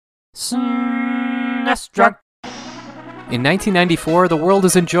SNESdrunk. In 1994, the world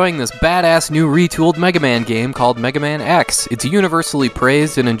is enjoying this badass new retooled Mega Man game called Mega Man X. It's universally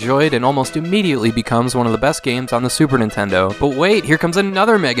praised and enjoyed and almost immediately becomes one of the best games on the Super Nintendo. But wait, here comes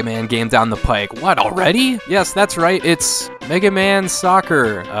another Mega Man game down the pike. What, already? Yes, that's right, it's Mega Man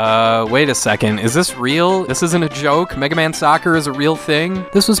Soccer. Wait a second, is this real? This isn't a joke? Mega Man Soccer is a real thing?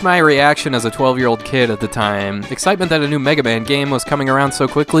 This was my reaction as a 12-year-old kid at the time. Excitement that a new Mega Man game was coming around so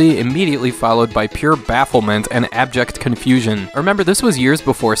quickly, immediately followed by pure bafflement and abject confusion. Remember, this was years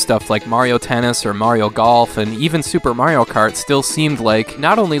before stuff like Mario Tennis or Mario Golf, and even Super Mario Kart still seemed like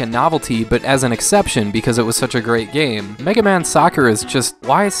not only a novelty, but as an exception because it was such a great game. Mega Man Soccer is just,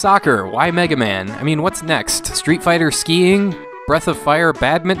 why soccer? Why Mega Man? I mean, what's next? Street Fighter skiing? Breath of Fire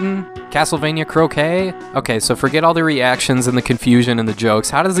badminton? Castlevania croquet? Okay, so forget all the reactions and the confusion and the jokes.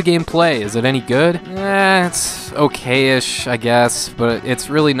 How does the game play? Is it any good? It's okay-ish, I guess, but it's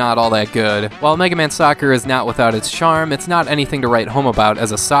really not all that good. While Mega Man Soccer is not without its charm, it's not anything to write home about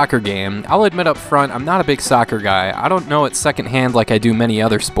as a soccer game. I'll admit up front, I'm not a big soccer guy. I don't know it secondhand like I do many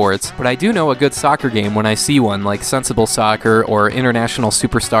other sports, but I do know a good soccer game when I see one, like Sensible Soccer or International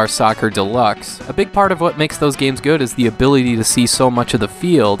Superstar Soccer Deluxe. A big part of what makes those games good is the ability to see so much of the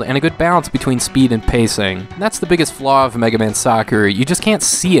field, and a good balance between speed and pacing. And that's the biggest flaw of Mega Man Soccer. You just can't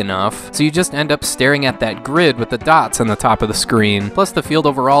see enough, so you just end up staring at that grid with the dots on the top of the screen. Plus, the field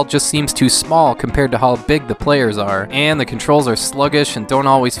overall just seems too small compared to how big the players are, and the controls are sluggish and don't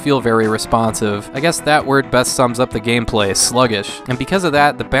always feel very responsive. I guess that word best sums up the gameplay, sluggish. And because of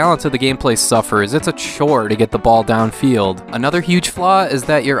that, the balance of the gameplay suffers. It's a chore to get the ball downfield. Another huge flaw is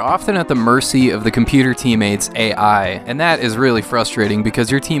that you're often at the mercy of the computer teammates' AI, and that is really frustrating because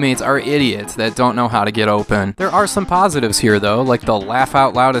your teammates are idiots that don't know how to get open. There are some positives here though, like the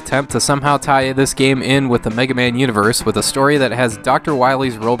laugh-out-loud attempt to somehow tie this game in with the Mega Man universe with a story that has Dr.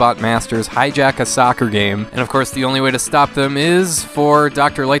 Wily's robot masters hijack a soccer game, and of course the only way to stop them is for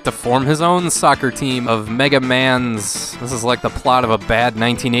Dr. Light to form his own soccer team of Mega Mans. This is like the plot of a bad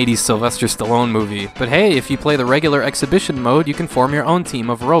 1980s Sylvester Stallone movie. But hey, if you play the regular exhibition mode, you can form your own team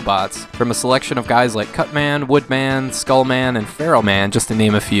of robots from a selection of guys like Cutman, Woodman, Skullman, and Pharaoh Man, just to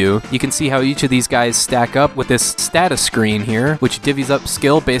name a few. You can see how each of these guys stack up with this status screen here, which divvies up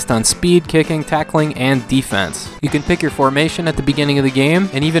skill based on speed, kicking, tackling, and defense. You can pick your formation at the beginning of the game,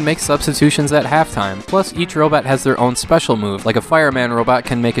 and even make substitutions at halftime. Plus, each robot has their own special move, like a Fireman robot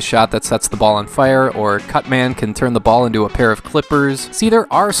can make a shot that sets the ball on fire, or Cutman can turn the ball into a pair of clippers. See,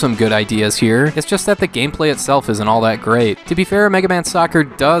 there are some good ideas here, it's just that the gameplay itself isn't all that great. To be fair, Mega Man Soccer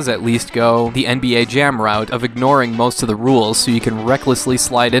does at least go the NBA Jam route of ignoring most of the rules so you can recklessly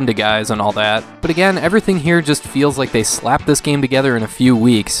slide into guys and all that. But again, everything here just feels like they slapped this game together in a few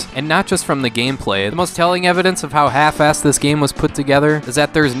weeks. And not just from the gameplay. The most telling evidence of how half-assed this game was put together is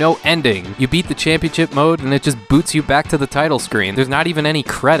that there's no ending. You beat the championship mode and it just boots you back to the title screen. There's not even any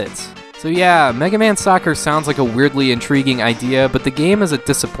credits. So yeah, Mega Man Soccer sounds like a weirdly intriguing idea, but the game is a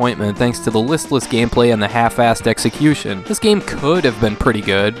disappointment thanks to the listless gameplay and the half-assed execution. This game could have been pretty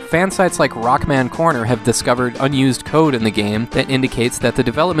good. Fan sites like Rockman Corner have discovered unused code in the game that indicates that the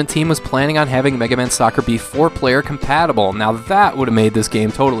development team was planning on having Mega Man Soccer be 4-player compatible. Now that would have made this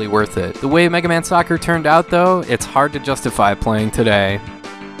game totally worth it. The way Mega Man Soccer turned out though, it's hard to justify playing today.